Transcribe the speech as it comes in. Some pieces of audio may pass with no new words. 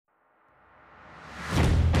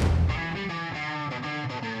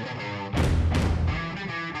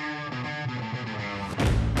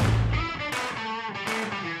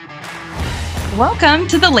Welcome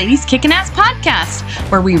to the Ladies Kickin' Ass podcast,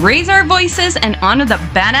 where we raise our voices and honor the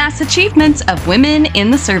badass achievements of women in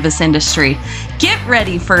the service industry. Get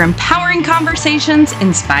ready for empowering conversations,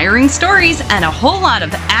 inspiring stories, and a whole lot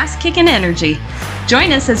of ass-kicking energy.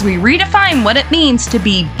 Join us as we redefine what it means to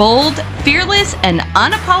be bold, fearless, and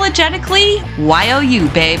unapologetically YOU,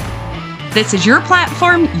 babe. This is your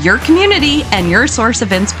platform, your community, and your source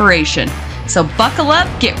of inspiration. So buckle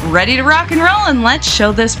up, get ready to rock and roll, and let's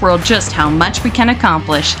show this world just how much we can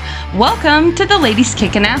accomplish. Welcome to the Ladies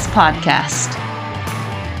Kickin' Ass podcast.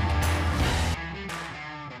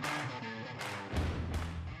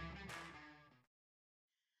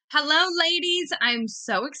 Hello, ladies. I'm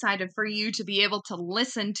so excited for you to be able to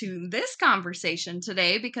listen to this conversation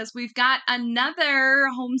today because we've got another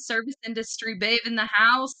home service industry babe in the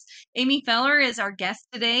house. Amy Feller is our guest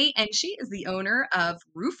today, and she is the owner of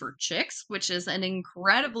Roofer Chicks, which is an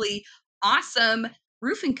incredibly awesome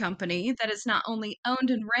roofing company that is not only owned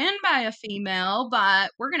and ran by a female,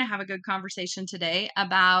 but we're going to have a good conversation today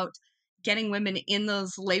about getting women in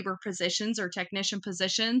those labor positions or technician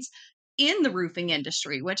positions in the roofing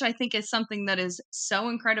industry, which I think is something that is so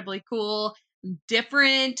incredibly cool,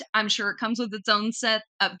 different. I'm sure it comes with its own set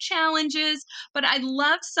of challenges, but I'd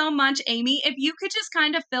love so much, Amy, if you could just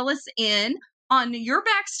kind of fill us in on your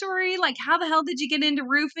backstory, like how the hell did you get into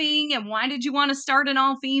roofing and why did you want to start an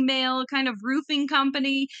all-female kind of roofing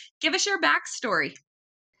company? Give us your backstory.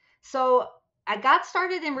 So I got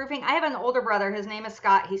started in roofing. I have an older brother. His name is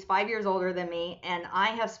Scott. He's 5 years older than me. And I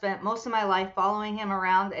have spent most of my life following him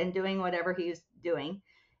around and doing whatever he's doing.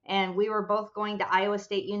 And we were both going to Iowa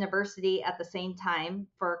State University at the same time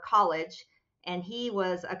for college. And he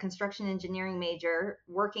was a construction engineering major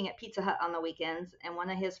working at Pizza Hut on the weekends. And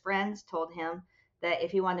one of his friends told him that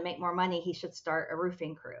if he wanted to make more money, he should start a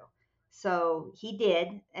roofing crew. So he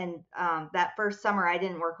did. And that first summer, I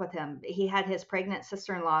didn't work with him. He had his pregnant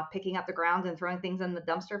sister-in-law picking up the ground and throwing things in the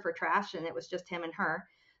dumpster for trash. And it was just him and her.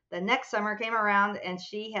 The next summer came around and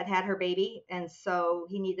she had had her baby. And so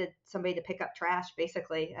he needed somebody to pick up trash,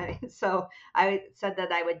 basically. So I said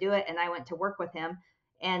that I would do it. And I went to work with him.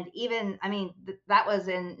 And even, that was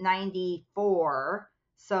in 94.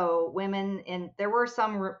 So there were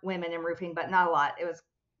some women in roofing, but not a lot. It was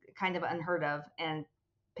kind of unheard of. And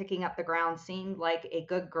picking up the ground seemed like a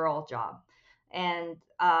good girl job. And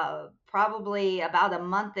probably about a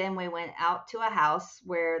month in, we went out to a house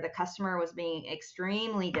where the customer was being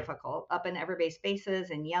extremely difficult, up in everybody's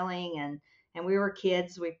faces and yelling. And we were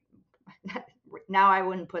kids. Now I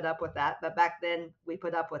wouldn't put up with that, but back then we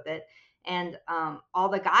put up with it. And all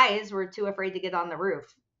the guys were too afraid to get on the roof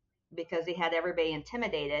because he had everybody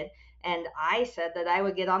intimidated. And I said that I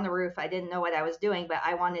would get on the roof. I didn't know what I was doing, but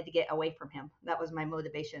I wanted to get away from him. That was my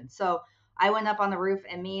motivation. So I went up on the roof,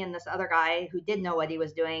 and me and this other guy who did know what he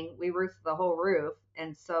was doing, we roofed the whole roof.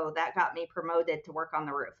 And so that got me promoted to work on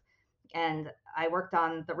the roof. And I worked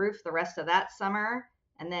on the roof the rest of that summer.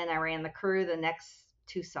 And then I ran the crew the next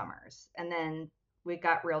 2 summers. And then we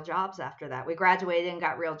got real jobs after that. We graduated and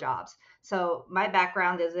got real jobs. So my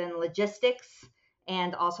background is in logistics.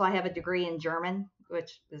 And also I have a degree in German,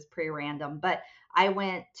 which is pretty random. But I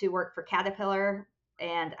went to work for Caterpillar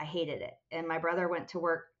and I hated it. And my brother went to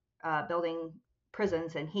work building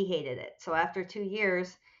prisons and he hated it. So after 2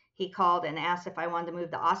 years, he called and asked if I wanted to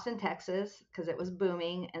move to Austin, Texas, because it was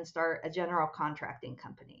booming, and start a general contracting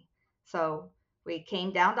company. So we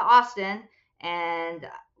came down to Austin and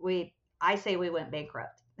I say we went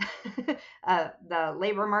bankrupt. The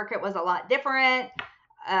labor market was a lot different.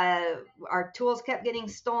 Our tools kept getting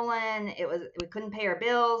stolen. We couldn't pay our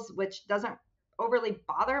bills, which doesn't overly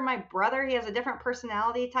bother my brother. He has a different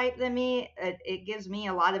personality type than me. It gives me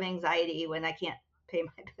a lot of anxiety when I can't pay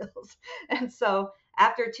my bills. And so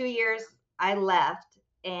after 2 years, I left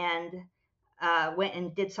and went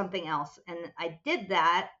and did something else. And I did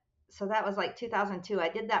that. So that was like 2002. I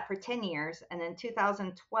did that for 10 years. And in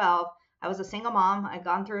 2012, I was a single mom. I'd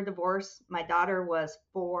gone through a divorce. My daughter was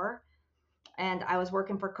 4. And I was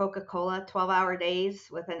working for Coca-Cola 12-hour days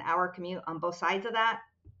with an hour commute on both sides of that.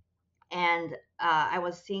 And I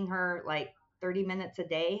was seeing her like 30 minutes a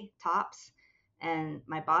day tops. And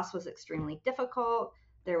my boss was extremely difficult.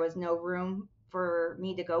 There was no room for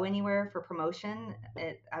me to go anywhere for promotion.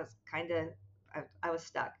 I was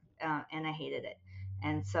stuck and I hated it.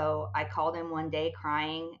 And so I called him one day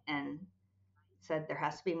crying and said, there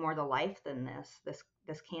has to be more to life than this.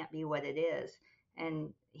 This can't be what it is.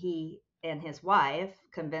 And he and his wife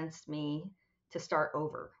convinced me to start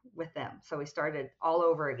over with them. So we started all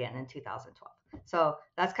over again in 2012. So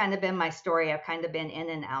that's kind of been my story. I've kind of been in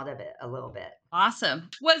and out of it a little bit. Awesome.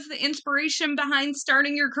 What was the inspiration behind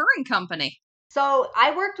starting your current company? So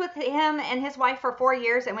I worked with him and his wife for 4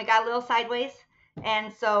 years, and we got a little sideways.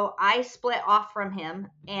 And so I split off from him,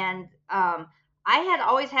 and I had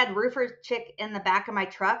always had Roofer Chick in the back of my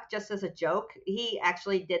truck just as a joke. He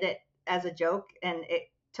actually did it as a joke, and it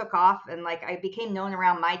took off, and like I became known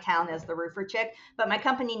around my town as the Roofer Chick. But my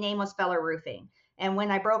company name was Feller Roofing, and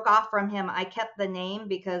when I broke off from him, I kept the name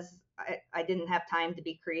because I didn't have time to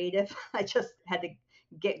be creative. I just had to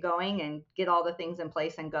get going and get all the things in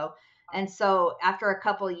place and go. And so after a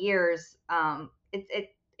couple years,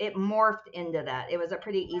 it morphed into that. It was a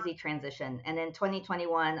pretty easy transition. And in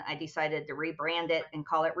 2021, I decided to rebrand it and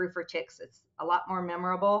call it Roofer Chicks. It's a lot more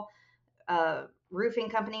memorable. Roofing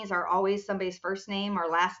companies are always somebody's first name or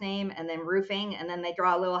last name, and then roofing, and then they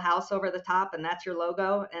draw a little house over the top, and that's your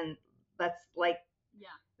logo. And that's like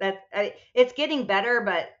that. It's getting better,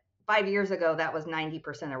 but 5 years ago, that was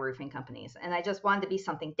 90% of roofing companies. And I just wanted to be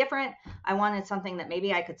something different. I wanted something that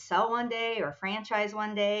maybe I could sell one day or franchise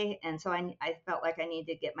one day. And so I felt like I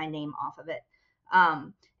needed to get my name off of it.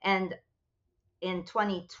 And in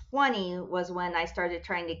 2020 was when I started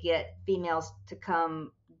trying to get females to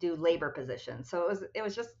come do labor positions. So it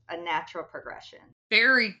was just a natural progression.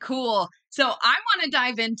 Very cool. So I want to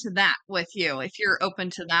dive into that with you if you're open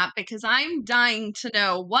to that, because I'm dying to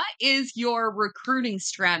know, what is your recruiting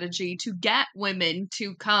strategy to get women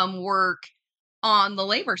to come work on the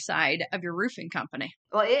labor side of your roofing company?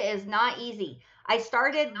 Well, it is not easy. I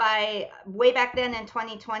started by way back then in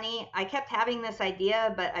 2020. I kept having this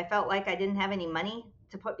idea, but I felt like I didn't have any money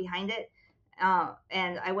to put behind it.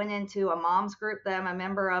 And I went into a mom's group that I'm a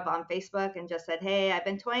member of on Facebook and just said, "Hey, I've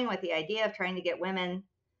been toying with the idea of trying to get women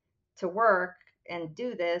to work and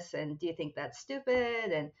do this. And do you think that's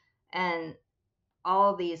stupid?" And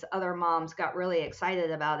all these other moms got really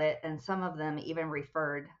excited about it, and some of them even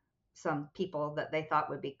referred some people that they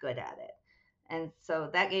thought would be good at it. And so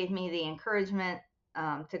that gave me the encouragement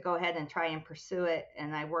to go ahead and try and pursue it.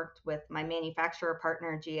 And I worked with my manufacturer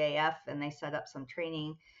partner, GAF, and they set up some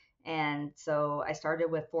training. And so I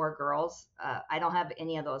started with 4 girls. I don't have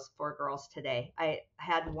any of those 4 girls today. I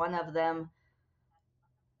had one of them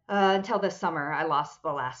until this summer. I lost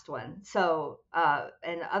the last one. So,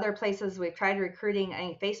 in other places we've tried recruiting. I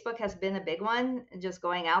mean, Facebook has been a big one, just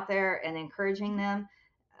going out there and encouraging them.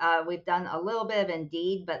 We've done a little bit of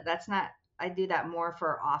Indeed, but that's not, I do that more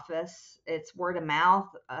for office. It's word of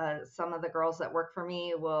mouth. Some of the girls that work for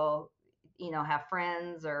me will, have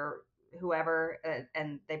friends or whoever,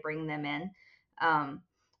 and they bring them in. Um,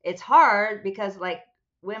 it's hard because like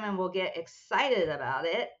women will get excited about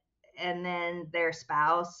it, and then their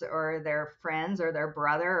spouse or their friends or their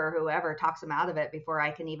brother or whoever talks them out of it before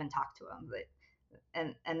I can even talk to them.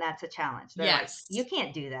 And that's a challenge. They're like, "You Yes.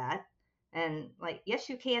 can't do that." And like, "Yes,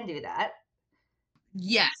 you can do that."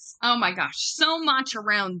 Yes. Oh my gosh. So much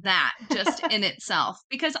around that just in itself.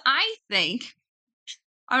 Because I think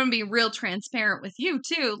I'm going to be real transparent with you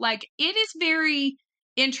too. Like, it is very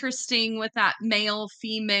interesting with that male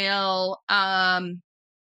female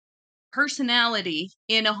personality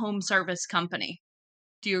in a home service company.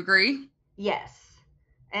 Do you agree? Yes.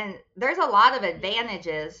 And there's a lot of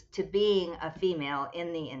advantages to being a female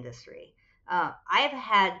in the industry. I've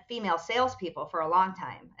had female salespeople for a long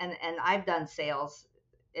time, and I've done sales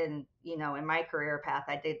in my career path.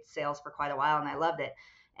 I did sales for quite a while, and I loved it.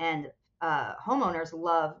 And homeowners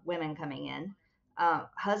love women coming in.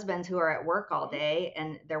 Husbands who are at work all day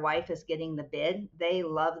and their wife is getting the bid, they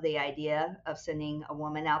love the idea of sending a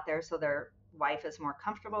woman out there so their wife is more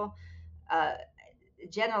comfortable. Uh,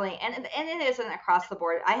 Generally, and it isn't across the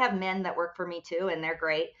board. I have men that work for me too, and they're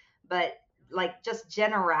great. But like just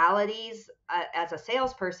generalities, as a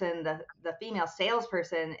salesperson, the female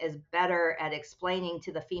salesperson is better at explaining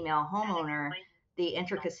to the female homeowner the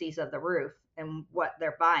intricacies of the roof and what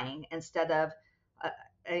they're buying instead of. Uh,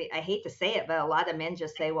 I hate to say it, but a lot of men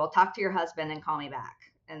just say, "Well, talk to your husband and call me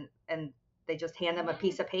back," and they just hand them a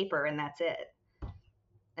piece of paper and that's it.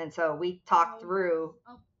 And so we talk through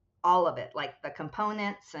all of it, like the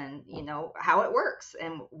components and how it works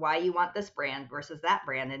and why you want this brand versus that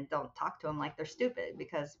brand, and don't talk to them like they're stupid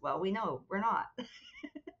because, well, we know we're not.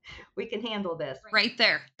 We can handle this. Right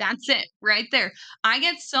there. That's it. Right there. I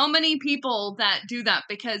get so many people that do that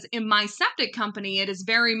because in my septic company, it is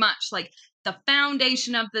very much like the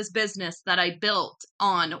foundation of this business that I built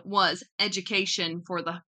on was education for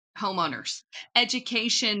the homeowners,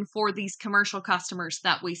 education for these commercial customers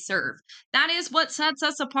that we serve. That is what sets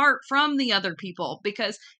us apart from the other people,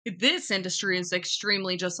 because this industry is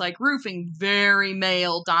extremely, just like roofing, very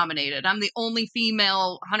male dominated. I'm the only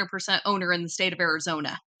female 100% owner in the state of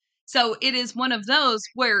Arizona. So it is one of those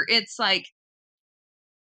where it's like,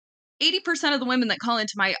 80% of the women that call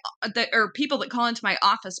into my or people that call into my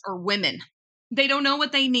office are women. They don't know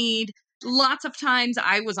what they need. Lots of times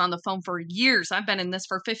I was on the phone for years. I've been in this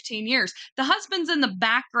for 15 years. The husband's in the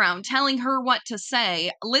background telling her what to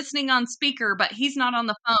say, listening on speaker, but he's not on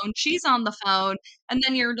the phone. She's on the phone. And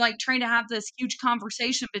then you're like trying to have this huge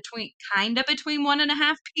conversation between one and a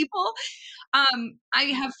half people. I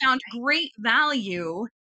have found great value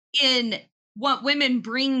in what women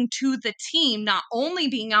bring to the team, not only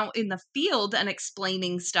being out in the field and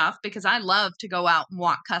explaining stuff, because I love to go out and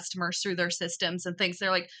walk customers through their systems and things.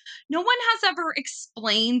 They're like, no one has ever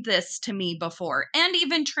explained this to me before. And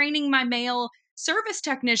even training my male service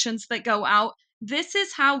technicians that go out, this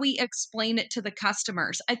is how we explain it to the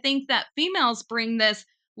customers. I think that females bring this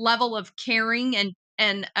level of caring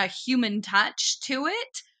and a human touch to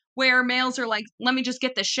it, where males are like, let me just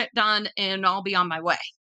get this shit done and I'll be on my way.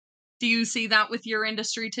 Do you see that with your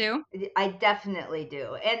industry too? I definitely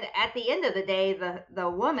do. And at the end of the day, the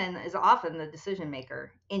woman is often the decision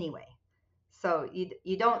maker anyway. So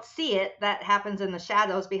you don't see it. That happens in the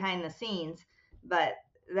shadows behind the scenes. But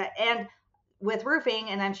that, and with roofing,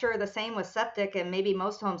 and I'm sure the same with septic and maybe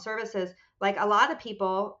most home services, like a lot of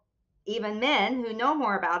people, even men who know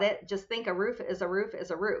more about it, just think a roof is a roof is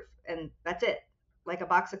a roof, and that's it. Like a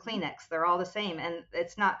box of Kleenex, they're all the same, and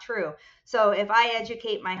it's not true. So if I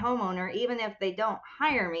educate my homeowner, even if they don't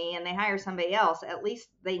hire me and they hire somebody else, at least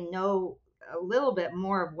they know a little bit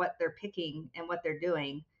more of what they're picking and what they're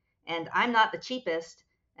doing. And I'm not the cheapest,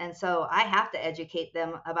 and so I have to educate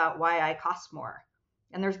them about why I cost more,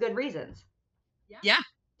 and there's good reasons. Yeah.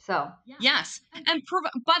 So Yes. And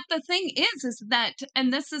but the thing is that,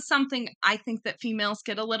 and this is something I think that females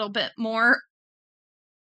get a little bit more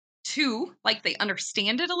too, like they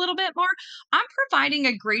understand it a little bit more. I'm providing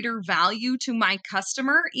a greater value to my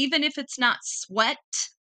customer, even if it's not sweat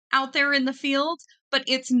out there in the field, but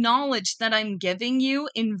it's knowledge that I'm giving you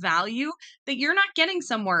in value that you're not getting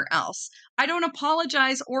somewhere else. I don't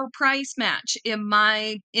apologize or price match in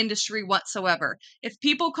my industry whatsoever. If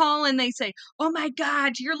people call and they say, oh my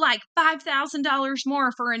God, you're like $5,000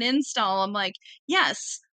 more for an install, I'm like,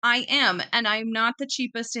 yes, I am, and I'm not the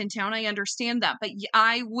cheapest in town. I understand that, but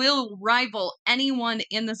I will rival anyone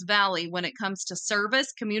in this valley when it comes to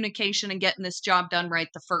service, communication, and getting this job done right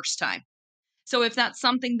the first time. So if that's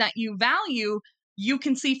something that you value, you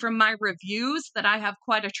can see from my reviews that I have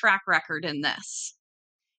quite a track record in this.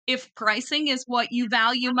 If pricing is what you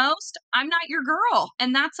value most, I'm not your girl,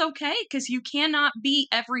 and that's okay because you cannot be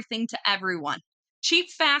everything to everyone.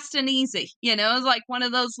 Cheap, fast, and easy. It's like one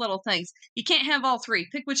of those little things. You can't have all three.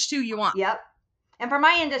 Pick which two you want. yep. And for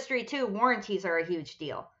my industry too, warranties are a huge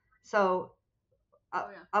deal. So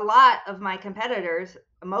a lot of my competitors,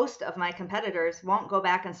 most of my competitors won't go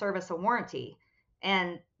back and service a warranty,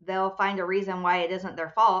 and they'll find a reason why it isn't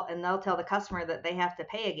their fault, and they'll tell the customer that they have to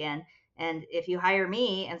pay again. And if you hire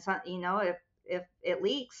me, and so, if it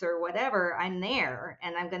leaks or whatever, I'm there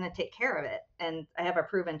and I'm going to take care of it. And I have a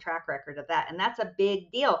proven track record of that. And that's a big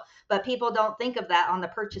deal. But people don't think of that on the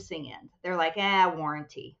purchasing end. They're like,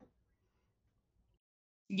 warranty.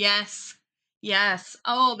 Yes. Yes.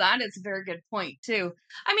 Oh, that is a very good point, too.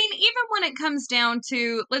 I mean, even when it comes down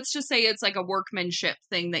to, let's just say it's like a workmanship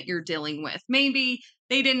thing that you're dealing with. Maybe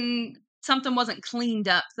something wasn't cleaned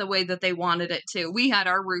up the way that they wanted it to. We had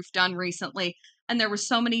our roof done recently, and there were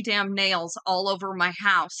so many damn nails all over my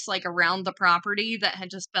house, like around the property that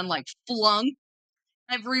had just been like flung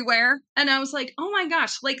everywhere. And I was like, oh my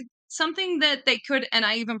gosh, like something that they could, and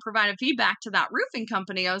I even provided feedback to that roofing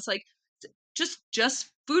company. I was like,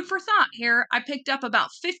 just food for thought here. I picked up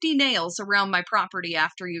about 50 nails around my property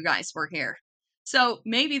after you guys were here. So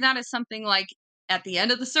maybe that is something like at the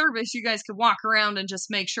end of the service, you guys could walk around and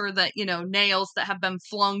just make sure that, nails that have been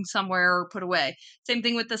flung somewhere or put away. Same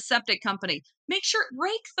thing with the septic company. Make sure,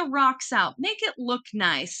 rake the rocks out, make it look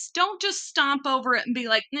nice. Don't just stomp over it and be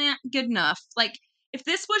like, nah, good enough. Like, if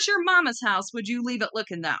this was your mama's house, would you leave it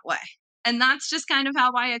looking that way? And that's just kind of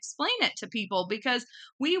how I explain it to people, because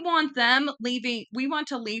we want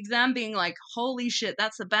to leave them being like, holy shit,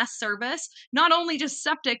 that's the best service. Not only just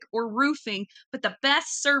septic or roofing, but the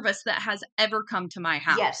best service that has ever come to my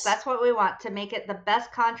house. Yes, that's what we want, to make it the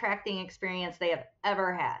best contracting experience they have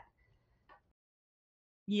ever had.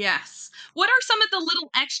 Yes. What are some of the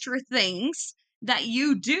little extra things that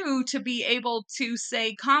you do to be able to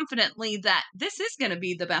say confidently that this is going to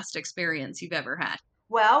be the best experience you've ever had?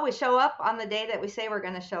 Well, we show up on the day that we say we're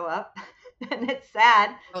going to show up. And it's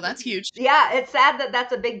sad. Oh, that's huge. Yeah, it's sad that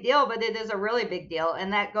that's a big deal, but it is a really big deal.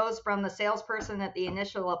 And that goes from the salesperson at the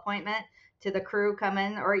initial appointment to the crew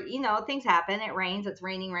coming, or, things happen. It rains. It's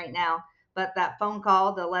raining right now. but that phone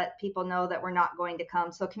call to let people know that we're not going to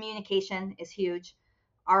come. So communication is huge.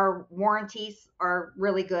 Our warranties are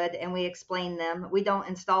really good and we explain them. We don't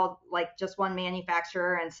install like just one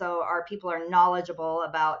manufacturer. And so our people are knowledgeable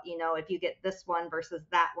about, if you get this one versus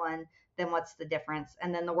that one, then what's the difference?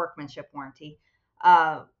 And then the workmanship warranty.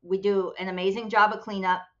 We do an amazing job of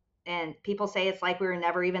cleanup, and people say it's like we were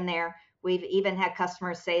never even there. We've even had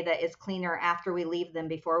customers say that it's cleaner after we leave than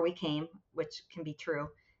before we came, which can be true.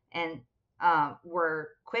 And we're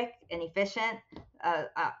quick and efficient.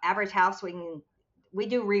 Average house, we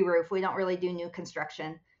do re-roof. We don't really do new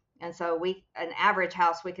construction. And so an average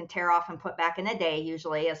house we can tear off and put back in a day,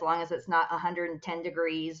 usually, as long as it's not 110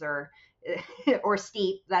 degrees or or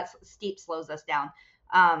steep. That's steep slows us down.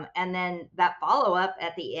 And then that follow up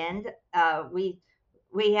at the end,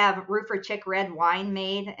 we have Roofer Chick red wine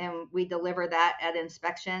made, and we deliver that at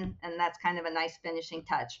inspection, and that's kind of a nice finishing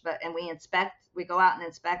touch. And we go out and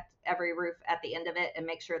inspect every roof at the end of it and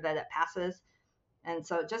make sure that it passes. And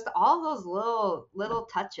so just all those little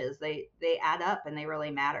touches, they add up and they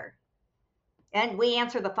really matter. And we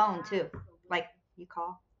answer the phone too, like you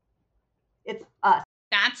call. It's us.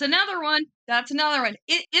 That's another one. That's another one.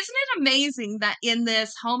 Isn't it amazing that in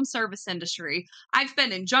this home service industry, I've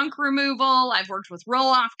been in junk removal, I've worked with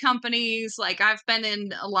roll-off companies, like I've been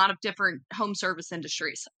in a lot of different home service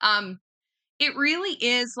industries. It really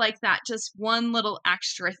is like that, just one little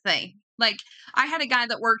extra thing. Like I had a guy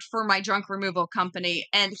that worked for my junk removal company,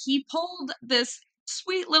 and he pulled this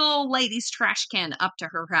sweet little lady's trash can up to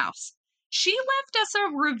her house. She left us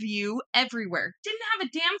a review everywhere. Didn't have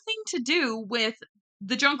a damn thing to do with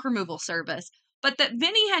the junk removal service, but that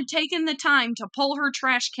Vinny had taken the time to pull her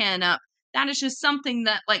trash can up. That is just something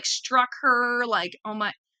that like struck her like, oh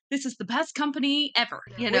my, this is the best company ever.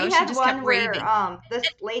 We She had just kept one where raving. this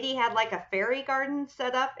lady had like a fairy garden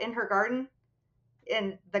set up in her garden,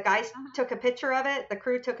 and the guys took a picture of it. The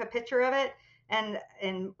crew took a picture of it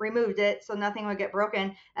and removed it so nothing would get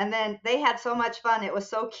broken. And then they had so much fun. It was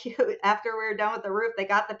so cute. After we were done with the roof, they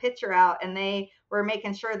got the picture out and they were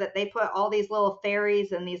making sure that they put all these little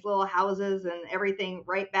fairies and these little houses and everything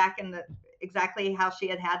right back in the exactly how she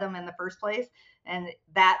had them in the first place. And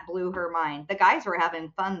that blew her mind. The guys were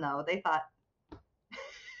having fun though. They thought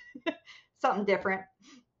something different.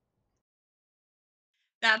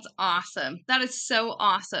 That's awesome. That is so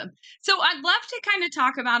awesome. So I'd love to kind of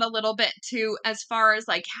talk about a little bit too, as far as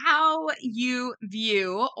like how you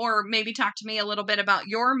view, or maybe talk to me a little bit about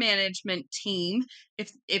your management team,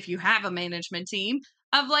 if you have a management team,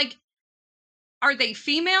 of like, are they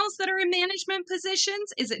females that are in management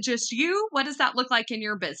positions? Is it just you? What does that look like in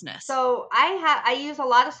your business? So I use a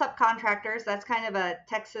lot of subcontractors. That's kind of a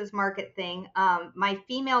Texas market thing. My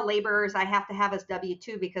female laborers I have to have as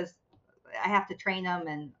W-2 because I have to train them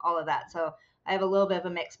and all of that. So I have a little bit of a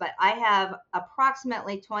mix, but I have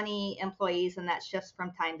approximately 20 employees, and that shifts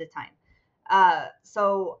from time to time.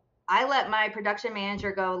 So I let my production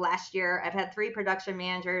manager go last year. I've had 3 production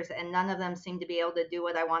managers, and none of them seem to be able to do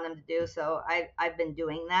what I want them to do. So I've been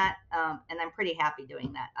doing that, and I'm pretty happy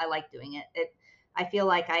doing that. I like doing it. I feel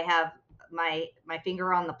like I have my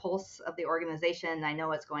finger on the pulse of the organization. I know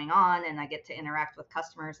what's going on, and I get to interact with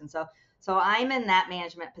customers, and so I'm in that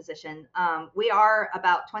management position. We are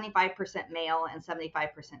about 25% male and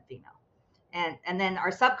 75% female. And then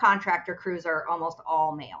our subcontractor crews are almost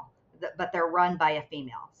all male, but they're run by a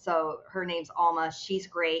female. So her name's Alma. She's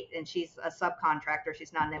great, and she's a subcontractor.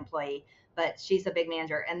 She's not an employee, but she's a big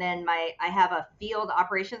manager. And then I have a field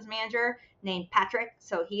operations manager named Patrick.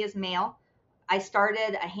 So he is male. I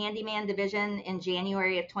started a handyman division in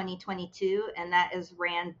January of 2022, and that is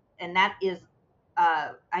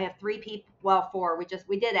I have 3 people, well, 4.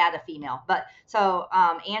 We did add a female, but so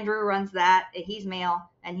Andrew runs that. He's male,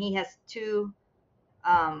 and he has 2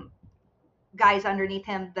 guys underneath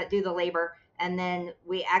him that do the labor. And then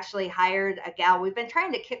we actually hired a gal. We've been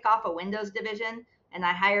trying to kick off a Windows division, and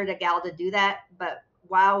I hired a gal to do that. But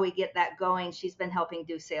while we get that going, she's been helping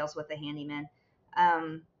do sales with the handyman.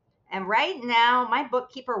 And right now, my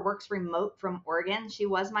bookkeeper works remote from Oregon. She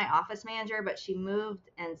was my office manager, but she moved,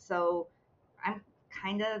 and so I'm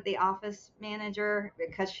kind of the office manager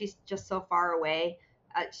because she's just so far away.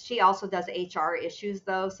 She also does HR issues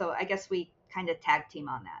though, so I guess we kind of tag team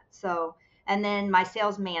on that. So, and then my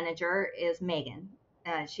sales manager is Megan.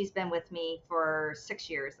 She's been with me for 6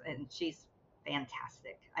 years, and she's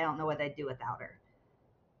fantastic. I don't know what I'd do without her.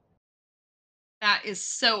 That is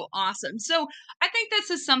so awesome. So I think this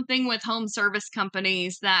is something with home service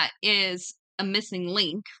companies that is a missing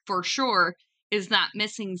link for sure, is that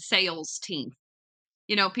missing sales team.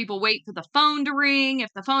 People wait for the phone to ring. If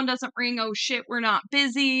the phone doesn't ring, oh shit, we're not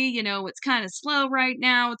busy. It's kind of slow right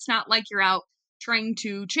now. It's not like you're out trying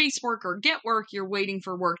to chase work or get work. You're waiting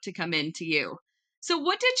for work to come into you. So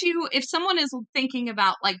what did you, if someone is thinking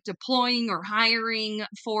about like deploying or hiring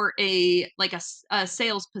for a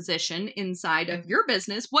sales position inside of your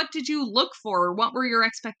business, what did you look for? What were your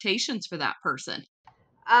expectations for that person?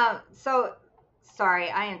 So sorry,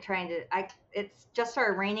 I am trying to. It's just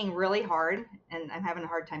started raining really hard, and I'm having a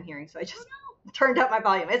hard time hearing. So I just turned up my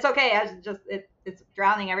volume. It's okay. It's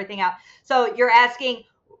drowning everything out. So you're asking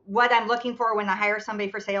what I'm looking for when I hire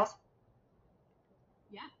somebody for sales?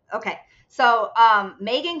 Yeah. Okay. So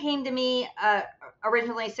Megan came to me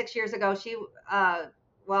originally 6 years ago. She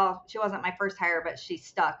wasn't my first hire, but she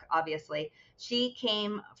stuck, obviously. She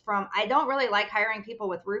came from, I don't really like hiring people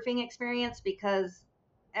with roofing experience because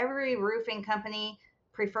every roofing company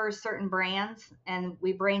prefers certain brands, and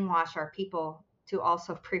we brainwash our people to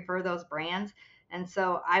also prefer those brands. And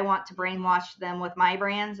so I want to brainwash them with my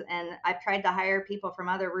brands. And I've tried to hire people from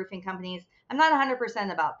other roofing companies. I'm not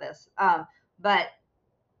 100% about this, but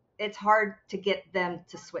it's hard to get them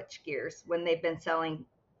to switch gears when they've been selling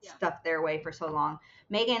stuff their way for so long.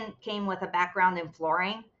 Megan came with a background in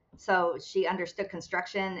flooring, so she understood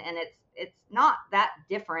construction, and it's not that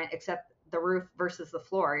different except the roof versus the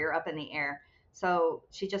floor. You're up in the air. So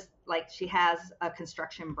she has a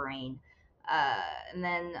construction brain. And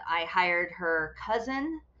then I hired her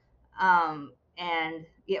cousin, and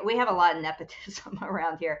yeah, we have a lot of nepotism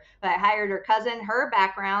around here. But I hired her cousin. Her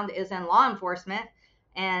background is in law enforcement,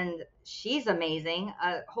 and she's amazing.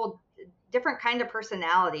 A whole different kind of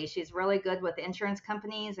personality. She's really good with insurance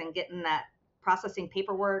companies and getting that processing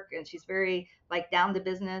paperwork, and she's very like down to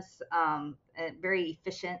business, and very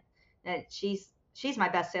efficient. And she's my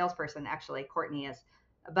best salesperson, actually. Courtney is,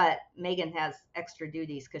 but Megan has extra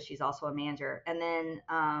duties because she's also a manager. And then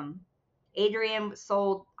Adrian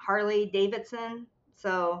sold Harley Davidson,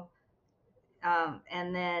 so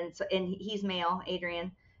and he's male,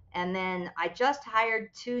 Adrian. And then I just hired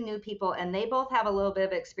two new people, and they both have a little bit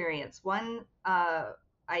of experience. One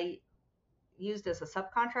I used as a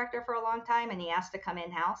subcontractor for a long time, and he asked to come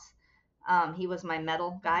in house. He was my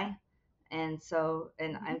metal guy, and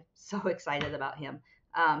I'm so excited about him.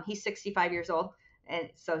 He's 65 years old, and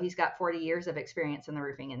so he's got 40 years of experience in the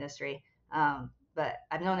roofing industry. But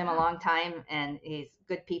I've known him a long time, and he's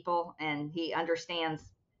good people, and he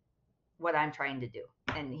understands what I'm trying to do,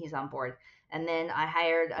 and he's on board. And then I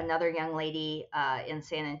hired another young lady in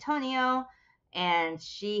San Antonio, and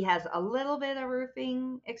she has a little bit of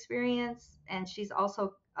roofing experience, and she's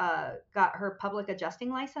also got her public adjusting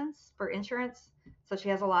license for insurance, so she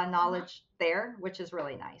has a lot of knowledge there, which is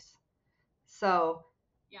really nice. So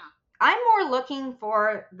yeah, I'm more looking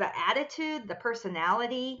for the attitude, the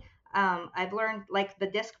personality. I've learned like the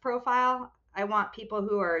disc profile. I want people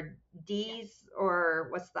who are D's, or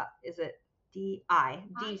what's that? Is it D-I?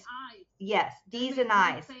 D's. Yes, D's and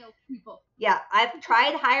I's. Yeah, I've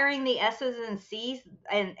tried hiring the S's and C's,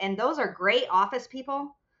 and those are great office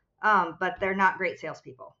people, but they're not great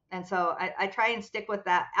salespeople. And so I try and stick with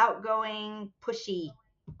that outgoing, pushy,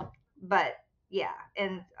 but yeah.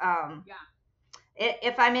 And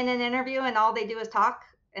if I'm in an interview and all they do is talk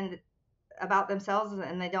and about themselves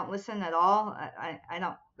and they don't listen at all, I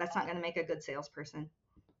don't. That's not going to make a good salesperson.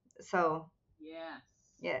 So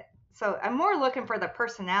yeah. So I'm more looking for the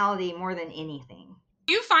personality more than anything.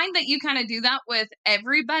 Do you find that you kind of do that with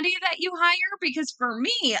everybody that you hire? Because for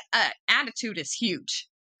me, attitude is huge.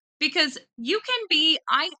 Because you can be,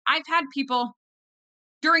 I've had people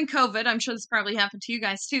during COVID, I'm sure this probably happened to you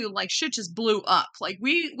guys too, like shit just blew up. Like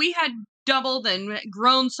we had doubled and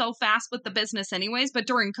grown so fast with the business anyways, but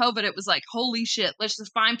during COVID it was like, holy shit, let's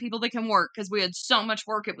just find people that can work because we had so much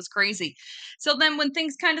work, it was crazy. So then when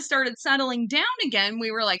things kind of started settling down again,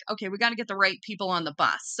 we were like, okay, we got to get the right people on the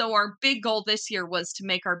bus. So our big goal this year was to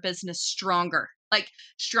make our business stronger. Like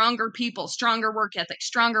stronger people, stronger work ethic,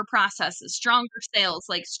 stronger processes, stronger sales,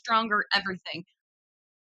 like stronger everything.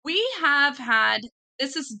 We have had,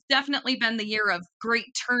 this has definitely been the year of great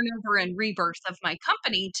turnover and rebirth of my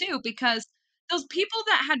company too, because those people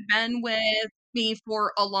that had been with me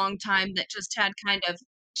for a long time that just had kind of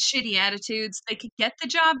shitty attitudes, they could get the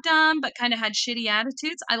job done, but kind of had shitty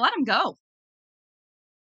attitudes, I let them go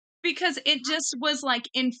because it just was like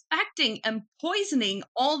infecting and poisoning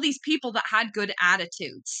all these people that had good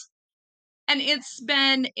attitudes. And it's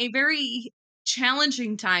been a very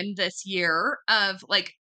challenging time this year of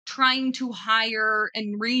like trying to hire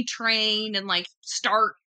and retrain and like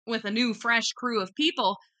start with a new fresh crew of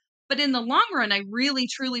people. But in the long run, I really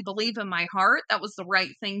truly believe in my heart that was the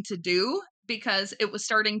right thing to do because it was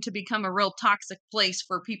starting to become a real toxic place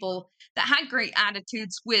for people that had great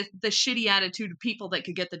attitudes with the shitty attitude of people that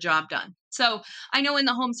could get the job done. So I know in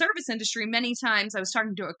the home service industry, many times I was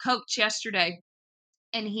talking to a coach yesterday,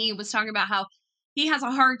 and he was talking about how he has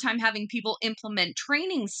a hard time having people implement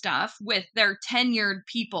training stuff with their tenured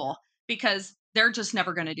people because they're just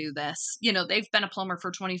never going to do this. You know, they've been a plumber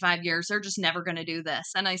for 25 years. They're just never going to do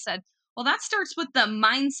this. And I said, well, that starts with the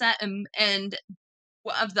mindset and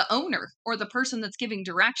of the owner or the person that's giving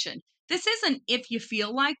direction. This isn't if you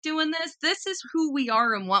feel like doing this. This is who we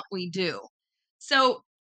are and what we do. So,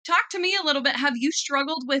 talk to me a little bit. Have you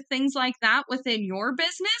struggled with things like that within your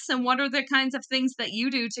business? And what are the kinds of things that you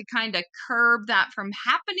do to kind of curb that from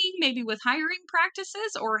happening, maybe with hiring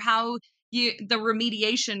practices, or how the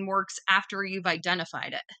remediation works after you've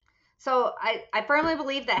identified it? So I firmly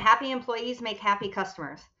believe that happy employees make happy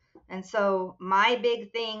customers. And so my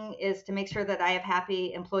big thing is to make sure that I have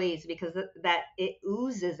happy employees because that it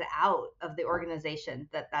oozes out of the organization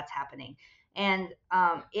that that's happening. And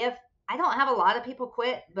if I don't have a lot of people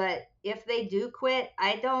quit, but if they do quit,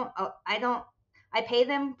 I pay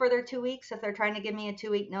them for their 2 weeks if they're trying to give me a 2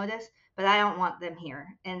 week notice, but I don't want them here.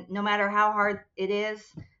 And no matter how hard it is,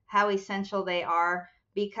 how essential they are,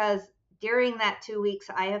 because during that 2 weeks,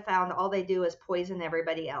 I have found all they do is poison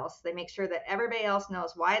everybody else. They make sure that everybody else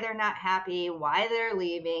knows why they're not happy, why they're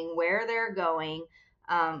leaving, where they're going,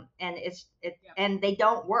 and and they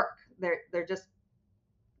don't work. They're just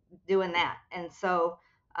doing that, and so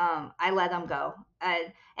I let them go.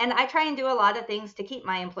 And I try and do a lot of things to keep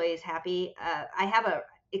my employees happy. I have a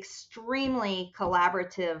extremely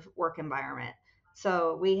collaborative work environment.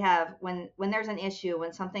 So we have when there's an issue,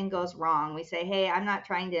 when something goes wrong, we say, "Hey, I'm not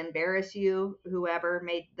trying to embarrass you, whoever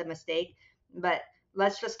made the mistake, but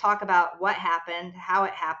let's just talk about what happened, how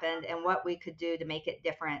it happened, and what we could do to make it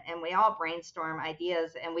different." And we all brainstorm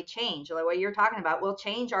ideas and we change. Like what you're talking about, we'll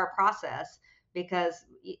change our process because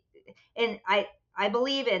and I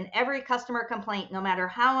believe in every customer complaint, no matter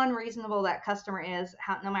how unreasonable that customer is,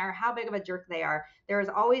 no matter how big of a jerk they are, there is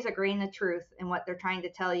always a grain of truth in what they're trying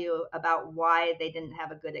to tell you about why they didn't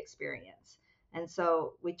have a good experience. And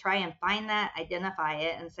so we try and find that, identify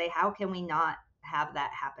it, and say, how can we not have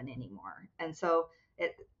that happen anymore? And so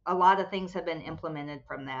a lot of things have been implemented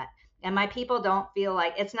from that. And my people don't feel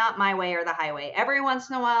like it's not my way or the highway. Every once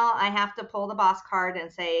in a while, I have to pull the boss card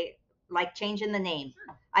and say, like changing the name.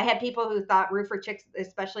 I had people who thought roofer chicks,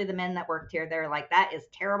 especially the men that worked here, they're like, that is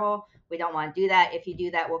terrible. We don't want to do that. If you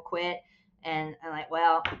do that, we'll quit. And I'm like,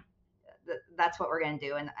 well, that's what we're going to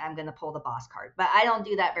do. And I'm going to pull the boss card. But I don't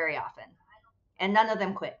do that very often. And none of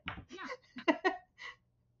them quit.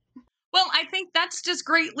 Well, I think that's just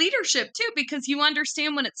great leadership too, because you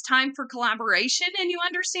understand when it's time for collaboration and you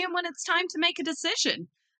understand when it's time to make a decision.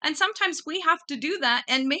 And sometimes we have to do that.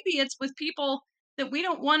 And maybe it's with people that we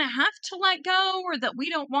don't want to have to let go or that we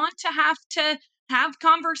don't want to have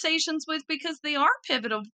conversations with because they are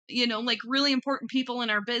pivotal, like really important people in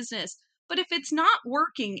our business. But if it's not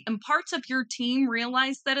working and parts of your team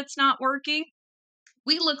realize that it's not working,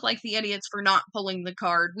 we look like the idiots for not pulling the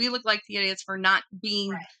card. We look like the idiots for not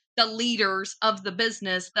being the leaders of the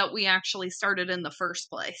business that we actually started in the first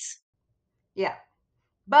place. Yeah.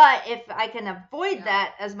 But if I can avoid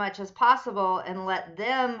that as much as possible and let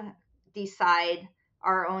them decide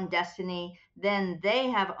our own destiny, then they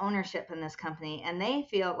have ownership in this company and they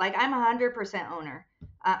feel like I'm 100% owner.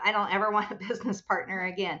 I don't ever want a business partner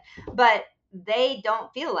again. But they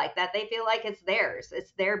don't feel like that. They feel like it's theirs.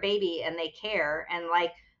 It's their baby and they care. And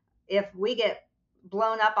like if we get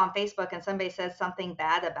blown up on Facebook and somebody says something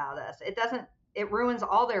bad about us, it ruins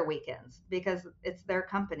all their weekends because it's their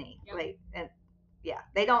company. Yep. Like and yeah,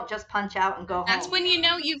 they don't just punch out and go That's home. when you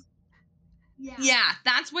know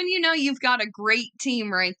that's when you know you've got a great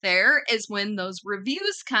team right there, is when those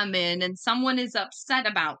reviews come in and someone is upset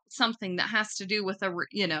about something that has to do with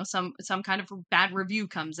some kind of bad review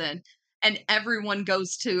comes in and everyone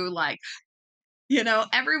goes to like,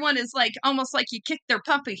 everyone is like, almost like you kicked their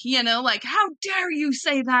puppy, like, how dare you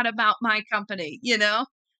say that about my company?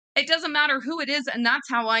 It doesn't matter who it is. And that's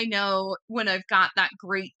how I know when I've got that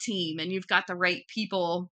great team and you've got the right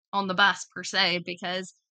people on the bus per se,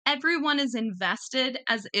 because everyone is invested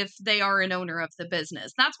as if they are an owner of the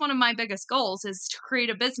business. That's one of my biggest goals, is to create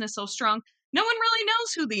a business so strong no one really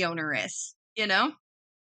knows who the owner is.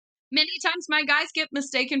 Many times my guys get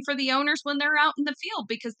mistaken for the owners when they're out in the field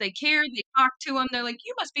because they care. They talk to them. They're like,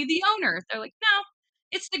 you must be the owner. They're like, no,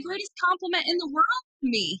 it's the greatest compliment in the world to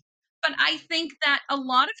me. But I think that a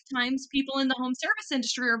lot of times people in the home service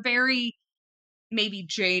industry are very maybe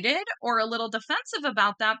jaded or a little defensive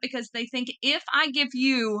about that because they think if I give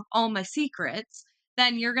you all my secrets,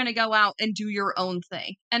 then you're going to go out and do your own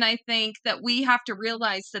thing. And I think that we have to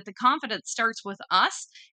realize that the confidence starts with us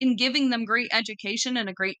in giving them great education and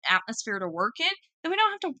a great atmosphere to work in. Then we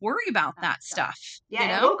don't have to worry about that stuff, Yeah,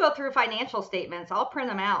 and we'll go through financial statements. I'll print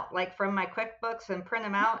them out, like from my QuickBooks, and print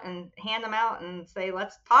them out and hand them out and say,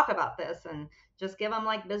 let's talk about this, and just give them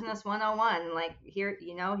like business 101. Like, here,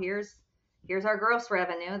 here's our gross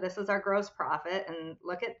revenue. This is our gross profit, and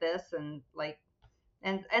look at this, and like,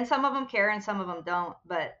 and some of them care and some of them don't.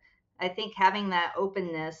 But I think having that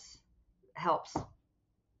openness helps.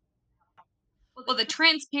 Well, the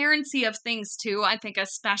transparency of things too, I think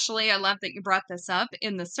especially, I love that you brought this up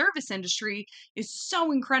in the service industry, is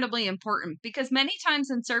so incredibly important because many times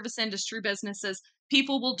in service industry businesses,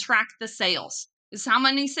 people will track the sales. Is how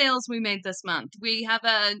many sales we made this month. We have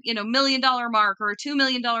a $1 million mark or a $2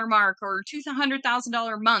 million mark or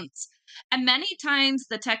 $200,000 months. And many times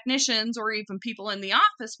the technicians or even people in the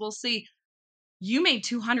office will see, we made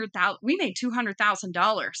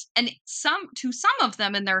 $200,000. And some of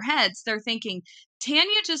them in their heads, they're thinking,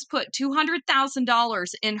 Tanya just put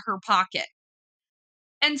 $200,000 in her pocket.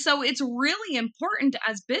 And so it's really important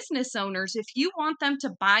as business owners, if you want them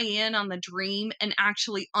to buy in on the dream and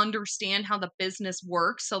actually understand how the business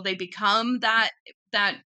works, so they become that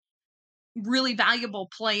really valuable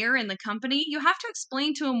player in the company, you have to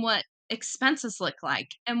explain to them what expenses look like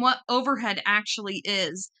and what overhead actually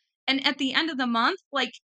is. And at the end of the month,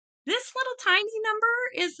 like, this little tiny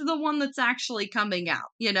number is the one that's actually coming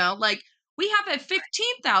out, like we have a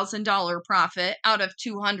 $15,000 profit out of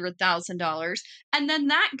 $200,000. And then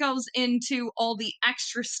that goes into all the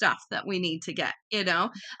extra stuff that we need to get,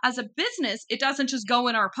 as a business, it doesn't just go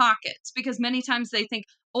in our pockets because many times they think,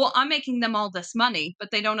 well, I'm making them all this money, but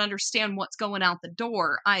they don't understand what's going out the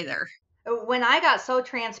door either. When I got so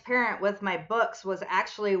transparent with my books was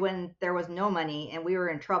actually when there was no money and we were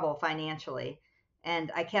in trouble financially.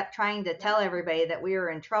 And I kept trying to tell everybody that we were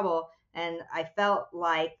in trouble. And I felt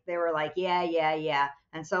like they were like, yeah, yeah, yeah.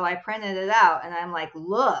 And so I printed it out and I'm like,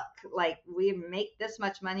 look, like we make this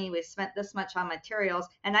much money. We've spent this much on materials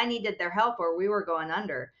and I needed their help or we were going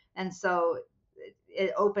under. And so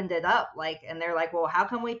it opened it up, like, and they're like, well, how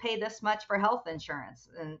can we pay this much for health insurance?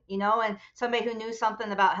 And and somebody who knew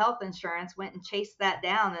something about health insurance went and chased that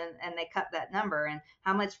down, and they cut that number. And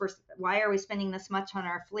how much why are we spending this much on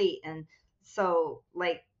our fleet? And so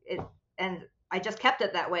like it, and I just kept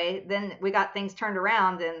it that way. Then we got things turned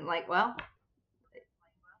around and like, well,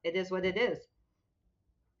 it is what it is.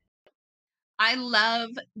 I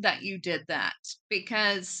love that you did that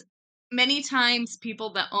because many times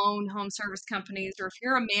people that own home service companies, or if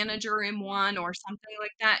you're a manager in one or something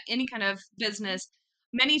like that, any kind of business,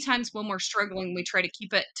 many times when we're struggling, we try to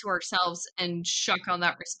keep it to ourselves and shuck on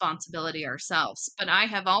that responsibility ourselves. But I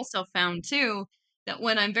have also found too that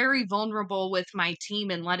when I'm very vulnerable with my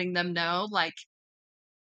team and letting them know, like,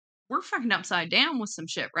 we're fucking upside down with some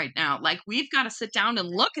shit right now. Like, we've got to sit down and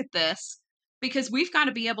look at this because we've got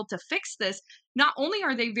to be able to fix this. Not only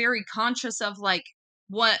are they very conscious of like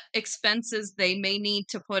what expenses they may need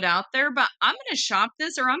to put out there, but I'm going to shop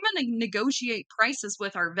this or I'm going to negotiate prices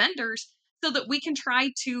with our vendors so that we can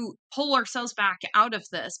try to pull ourselves back out of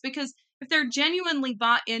this. Because if they're genuinely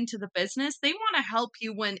bought into the business, they want to help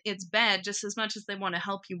you when it's bad just as much as they want to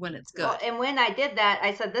help you when it's Well, good. and when I did that,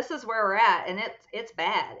 I said, "This is where we're at, and it's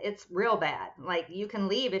bad. It's real bad. Like you can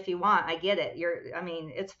leave if you want. I get it. I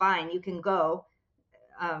mean, it's fine. You can go,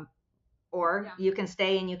 um, or you can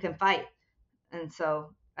stay and you can fight." And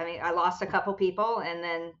so, I mean, I lost a couple people, and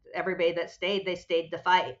then everybody that stayed, they stayed to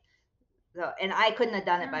fight. So, and I couldn't have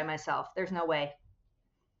done it by myself. There's no way.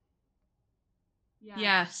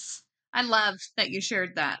 Yes. I love that you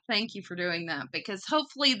shared that. Thank you for doing that because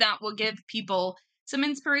hopefully that will give people some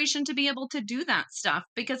inspiration to be able to do that stuff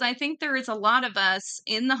because I think there is a lot of us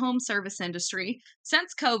in the home service industry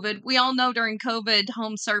since COVID. We all know during COVID,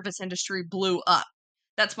 home service industry blew up.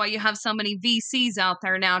 That's why you have so many VCs out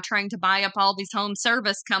there now trying to buy up all these home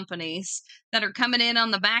service companies that are coming in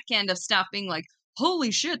on the back end of stuff being like,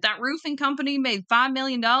 holy shit, that roofing company made $5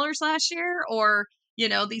 million last year, or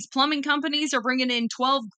these plumbing companies are bringing in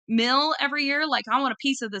 12 mil every year. Like, I want a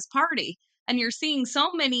piece of this party. And you're seeing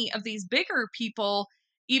so many of these bigger people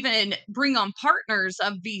even bring on partners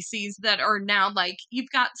of VCs that are now like, you've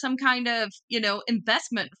got some kind of,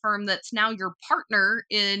 investment firm that's now your partner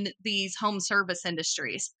in these home service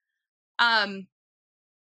industries. Um,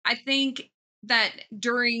 I think that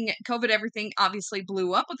during COVID, everything obviously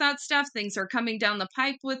blew up with that stuff. Things are coming down the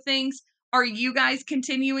pipe with things. Are you guys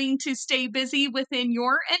continuing to stay busy within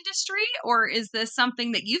your industry, or is this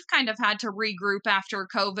something that you've kind of had to regroup after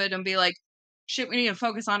COVID and be like, shit, we need to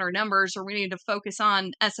focus on our numbers, or we need to focus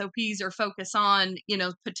on SOPs, or focus on,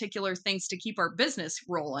 particular things to keep our business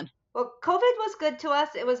rolling. Well, COVID was good to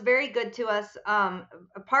us. It was very good to us.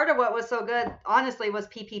 A part of what was so good, honestly, was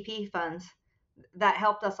PPP funds. That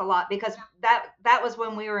helped us a lot because that was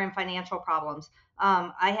when we were in financial problems.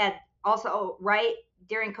 I had also right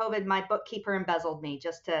during COVID, my bookkeeper embezzled me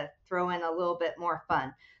just to throw in a little bit more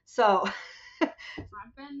fun. So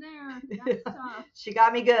I've been there. That's tough. She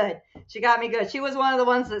got me good. She got me good. She was one of the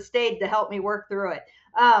ones that stayed to help me work through it.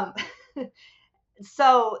 Um,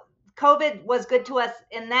 so COVID was good to us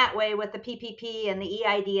in that way with the PPP and the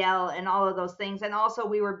EIDL and all of those things. And also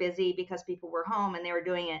we were busy because people were home and they were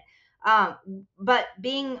doing it. But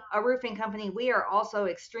being a roofing company, we are also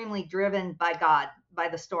extremely driven by God, by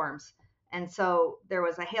the storms. And so there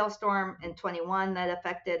was a hailstorm in 21 that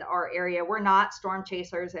affected our area. We're not storm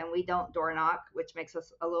chasers and we don't door knock, which makes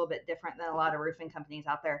us a little bit different than a lot of roofing companies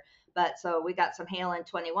out there. But so we got some hail in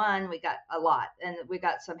 21, we got a lot, and we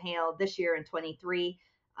got some hail this year in 23.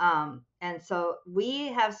 And so we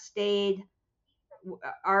have stayed,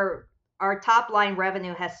 our top line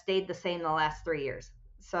revenue has stayed the same the last 3 years.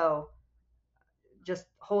 So just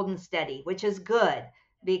holding steady, which is good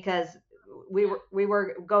because we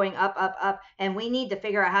were going up, up, up, and we need to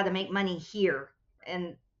figure out how to make money here.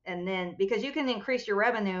 And then because you can increase your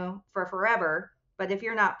revenue for forever, but if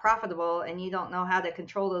you're not profitable and you don't know how to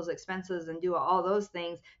control those expenses and do all those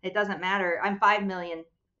things, it doesn't matter. I'm 5 million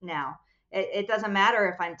now. It doesn't matter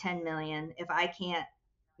if I'm 10 million if I can't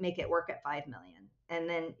make it work at 5 million. And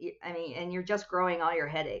then I mean, and you're just growing all your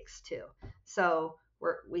headaches too. So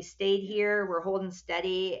we stayed here, we're holding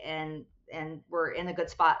steady, and we're in a good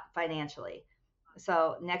spot financially.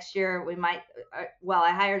 So next year we might. Well,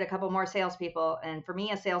 I hired a couple more salespeople, and for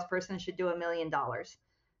me, a salesperson should do $1 million,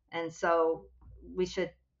 and so we should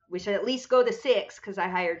at least go to 6 because I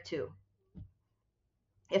hired 2,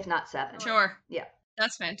 if not 7. Sure. Yeah.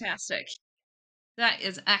 That's fantastic. That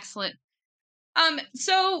is excellent.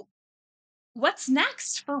 So what's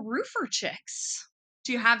next for Roofer Chicks?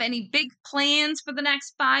 Do you have any big plans for the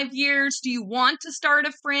next 5 years? Do you want to start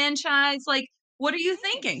a franchise? Like, what are you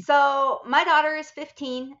thinking? So my daughter is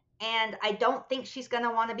 15, and I don't think she's going to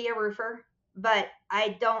want to be a roofer, but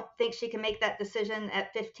I don't think she can make that decision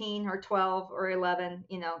at 15 or 12 or 11.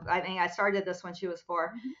 I mean, I started this when she was 4.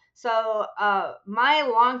 Mm-hmm. So my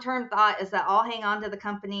long-term thought is that I'll hang on to the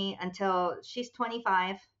company until she's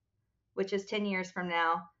 25, which is 10 years from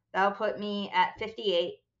now. That'll put me at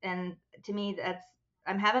 58. And to me,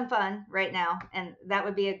 I'm having fun right now. And that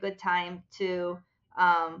would be a good time to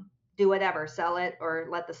do whatever, sell it or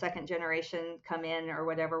let the second generation come in or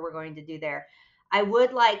whatever we're going to do there. I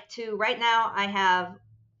would like to, right now I have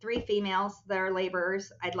 3 females that are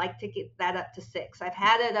laborers. I'd like to get that up to 6. I've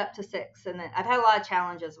had it up to 6, and I've had a lot of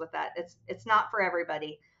challenges with that. It's not for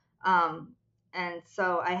everybody. And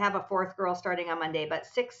so I have a 4th girl starting on Monday, but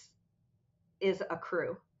 6 is a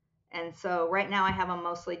crew. And so right now I have them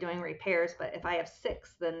mostly doing repairs, but if I have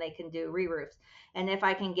 6, then they can do re-roofs. And if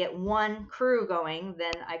I can get 1 crew going,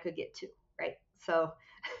 then I could get 2, right? So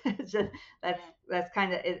that's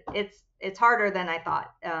kind of it's harder than I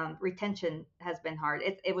thought. Retention has been hard.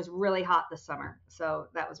 It was really hot this summer, so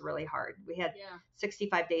that was really hard. We had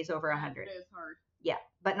 65 days over 100. It is hard. Yeah,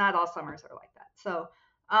 but not all summers are like that. So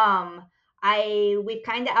we've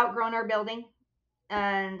kind of outgrown our building.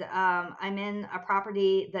 And I'm in a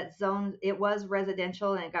property that's zoned. It was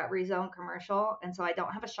residential and it got rezoned commercial, and so I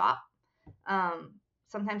don't have a shop.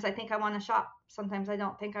 Sometimes I think I want to shop. Sometimes I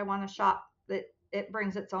don't think I want to shop. It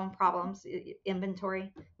brings its own problems.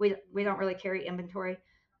 Inventory. We don't really carry inventory,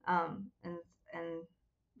 and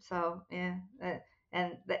so yeah,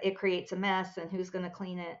 and it creates a mess. And who's going to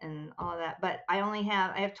clean it and all of that. But I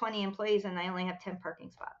have 20 employees and I only have 10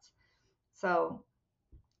 parking spots, so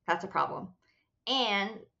that's a problem. And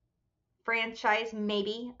franchise,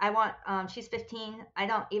 maybe. I want, she's 15. I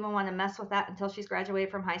don't even want to mess with that until she's graduated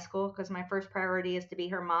from high school because my first priority is to be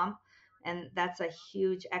her mom. And that's a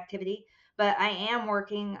huge activity. But I am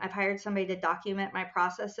working. I've hired somebody to document my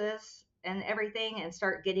processes and everything and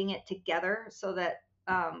start getting it together so that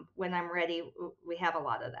when I'm ready, we have a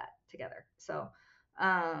lot of that together. So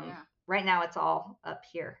right now it's all up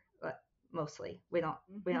here. Mostly we don't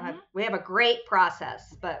have, we have a great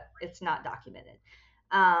process, but it's not documented.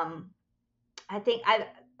 I think I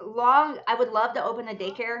would love to open a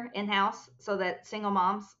daycare in-house so that single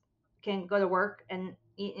moms can go to work, and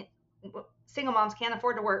single moms can't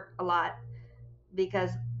afford to work a lot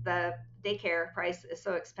because the daycare price is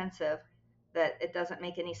so expensive that it doesn't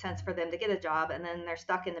make any sense for them to get a job, and then they're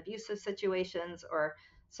stuck in abusive situations. Or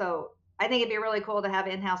so I think it'd be really cool to have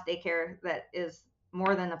in-house daycare that is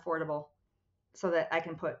more than affordable. so that I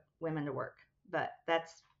can put women to work. But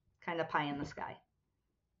that's kind of pie in the sky.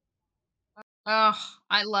 Oh,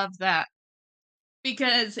 I love that.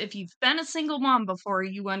 Because if you've been a single mom before,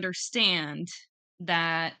 you understand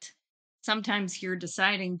that sometimes you're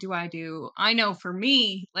deciding, I know for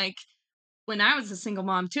me, like when I was a single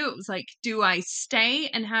mom too, it was like, do I stay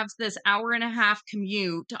and have this hour and a half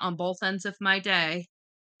commute on both ends of my day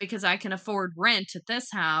because I can afford rent at this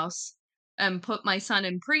house and put my son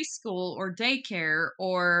in preschool or daycare,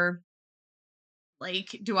 or like,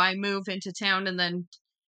 do I move into town and then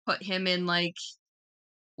put him in like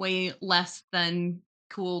way less than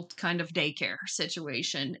cool kind of daycare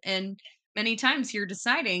situation? And many times you're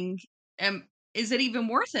deciding, is it even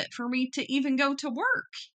worth it for me to even go to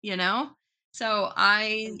work? You know? So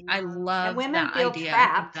I And love women that feel idea. I think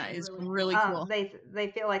trapped. that is really cool.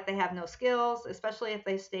 They feel like they have no skills, especially if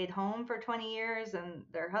they stayed home for 20 years and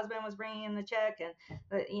their husband was bringing in the check, and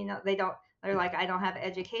they don't. They're like, I don't have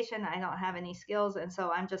education, I don't have any skills, and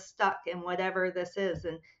so I'm just stuck in whatever this is.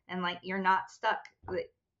 And like, you're not stuck.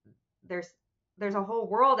 There's there's a whole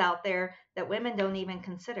world out there that women don't even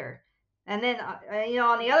consider. And then,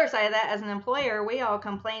 on the other side of that, as an employer, we all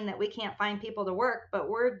complain that we can't find people to work, but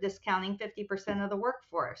we're discounting 50% of the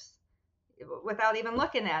workforce without even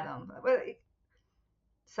looking at them.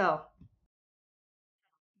 So,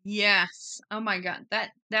 Yes. Oh my God.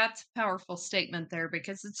 That's a powerful statement there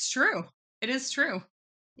because it's true. It is true.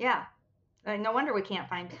 yeah, no wonder we can't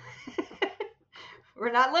find.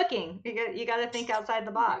 We're not looking. You got to think outside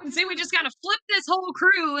the box. See, we just got to flip this whole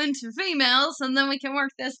crew into females, and then we can work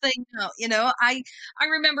this thing out. I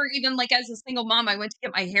remember even like as a single mom, I went to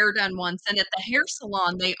get my hair done once, and at the hair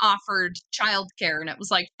salon they offered childcare, and it was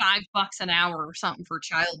like $5 an hour or something for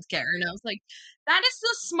childcare, and I was like, that is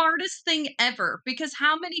the smartest thing ever. Because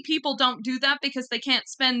how many people don't do that because they can't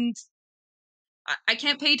spend I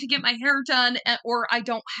can't pay to get my hair done, or I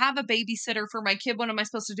don't have a babysitter for my kid. What am I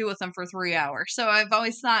supposed to do with them for 3 hours? So I've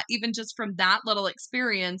always thought, even just from that little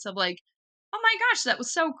experience of like, oh my gosh, that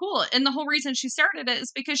was so cool. And the whole reason she started it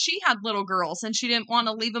is because she had little girls and she didn't want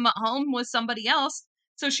to leave them at home with somebody else.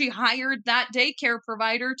 So she hired that daycare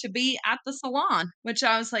provider to be at the salon, which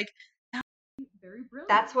I was like, very brilliant.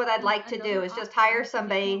 That's what I'd like to do, is just hire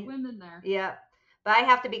somebody. Women there. Yeah. But I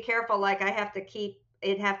have to be careful. Like, I have to keep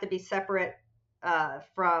it, have to be separate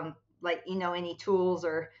from, like, any tools,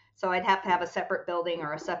 or so I'd have to have a separate building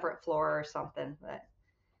or a separate floor or something.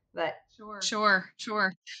 But Sure.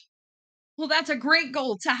 Well, that's a great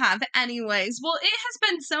goal to have anyways. Well, it has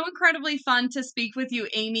been so incredibly fun to speak with you,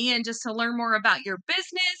 Amy, and just to learn more about your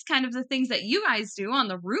business, kind of the things that you guys do on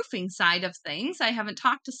the roofing side of things. I haven't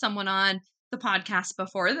talked to someone on the podcast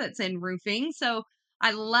before that's in roofing. So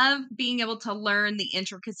I love being able to learn the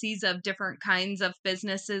intricacies of different kinds of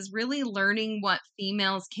businesses, really learning what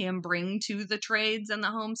females can bring to the trades and the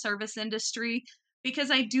home service industry,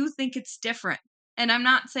 because I do think it's different. And I'm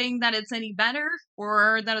not saying that it's any better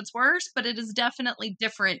or that it's worse, but it is definitely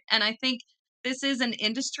different. And I think this is an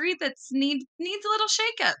industry needs a little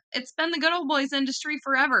shakeup. It's been the good old boys industry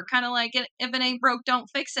forever, kind of like if it ain't broke, don't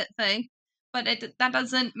fix it thing. But that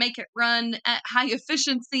doesn't make it run at high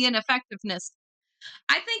efficiency and effectiveness.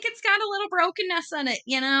 I think it's got a little brokenness in it.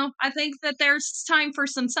 I think that there's time for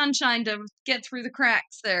some sunshine to get through the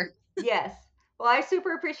cracks there. yes. Well, I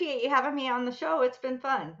super appreciate you having me on the show. It's been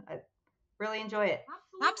fun. I really enjoy it.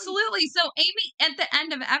 Absolutely. So, Amy, at the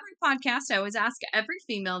end of every podcast, I always ask every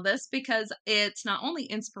female this because it's not only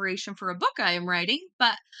inspiration for a book I am writing,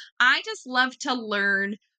 but I just love to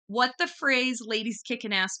learn what the phrase ladies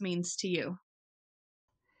kicking ass means to you.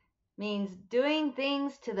 Means doing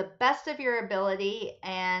things to the best of your ability,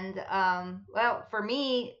 and well, for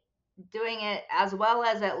me, doing it as well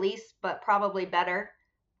as, at least, but probably better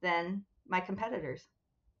than my competitors.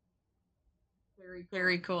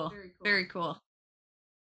 Very cool. Very cool.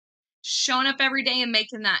 Showing up every day and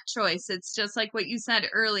making that choice. It's just like what you said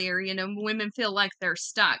earlier, women feel like they're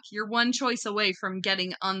stuck. You're one choice away from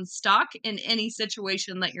getting unstuck in any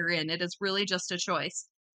situation that you're in. It is really just a choice.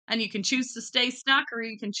 And you can choose to stay stuck or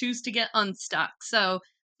you can choose to get unstuck. So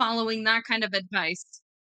following that kind of advice.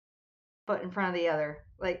 Foot in front of the other.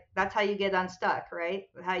 Like, that's how you get unstuck, right?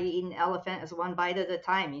 How you eat an elephant is one bite at a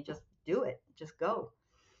time. You just do it. Just go.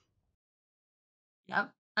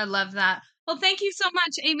 Yep. I love that. Well, thank you so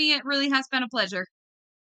much, Amy. It really has been a pleasure.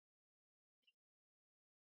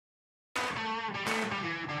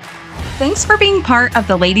 Thanks for being part of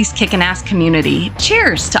the Ladies Kickin' Ass community.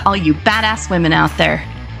 Cheers to all you badass women out there.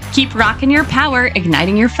 Keep rocking your power,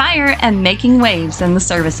 igniting your fire, and making waves in the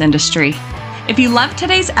service industry. If you loved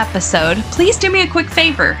today's episode, please do me a quick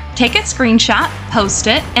favor. Take a screenshot, post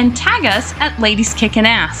it, and tag us at Ladies Kickin'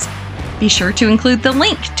 Ass. Be sure to include the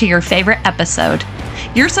link to your favorite episode.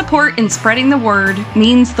 Your support in spreading the word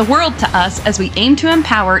means the world to us as we aim to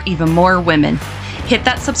empower even more women. Hit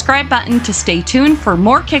that subscribe button to stay tuned for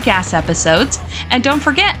more kick-ass episodes, and don't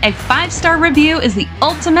forget, a 5-star review is the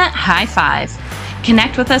ultimate high five.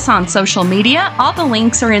 Connect with us on social media. All the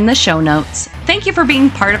links are in the show notes. Thank you for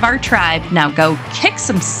being part of our tribe. Now go kick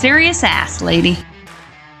some serious ass, lady.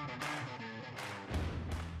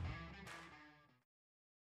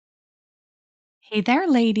 Hey there,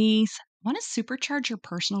 ladies. Want to supercharge your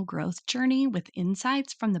personal growth journey with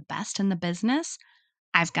insights from the best in the business?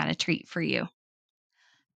 I've got a treat for you.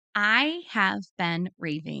 I have been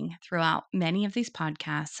raving throughout many of these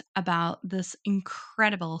podcasts about this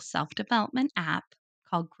incredible self development app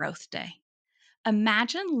called Growth Day.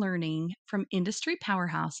 Imagine learning from industry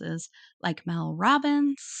powerhouses like Mel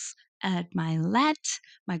Robbins, Ed Milet,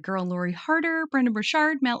 my girl Lori Harder, Brendan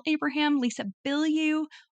Burchard, Mel Abraham, Lisa Bilyeu.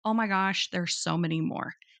 Oh my gosh, there's so many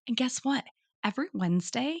more. And guess what? Every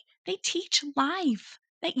Wednesday, they teach live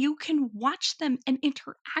that you can watch them and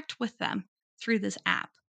interact with them through this app.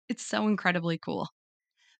 It's so incredibly cool.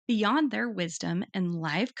 Beyond their wisdom and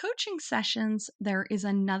live coaching sessions, there is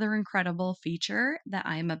another incredible feature that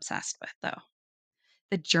I am obsessed with, though: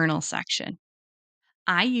 the journal section.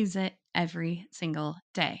 I use it every single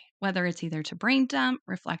day, whether it's either to brain dump,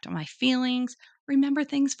 reflect on my feelings, remember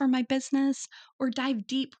things for my business, or dive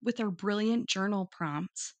deep with their brilliant journal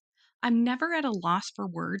prompts. I'm never at a loss for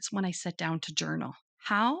words when I sit down to journal.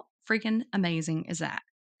 How freaking amazing is that?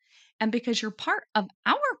 And because you're part of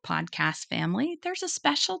our podcast family, there's a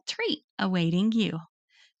special treat awaiting you.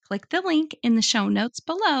 Click the link in the show notes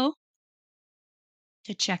below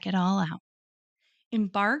to check it all out.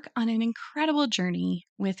 Embark on an incredible journey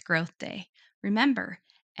with Growth Day. Remember,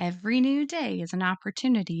 every new day is an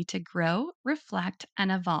opportunity to grow, reflect, and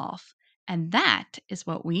evolve. And that is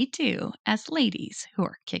what we do as ladies who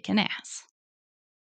are kicking ass.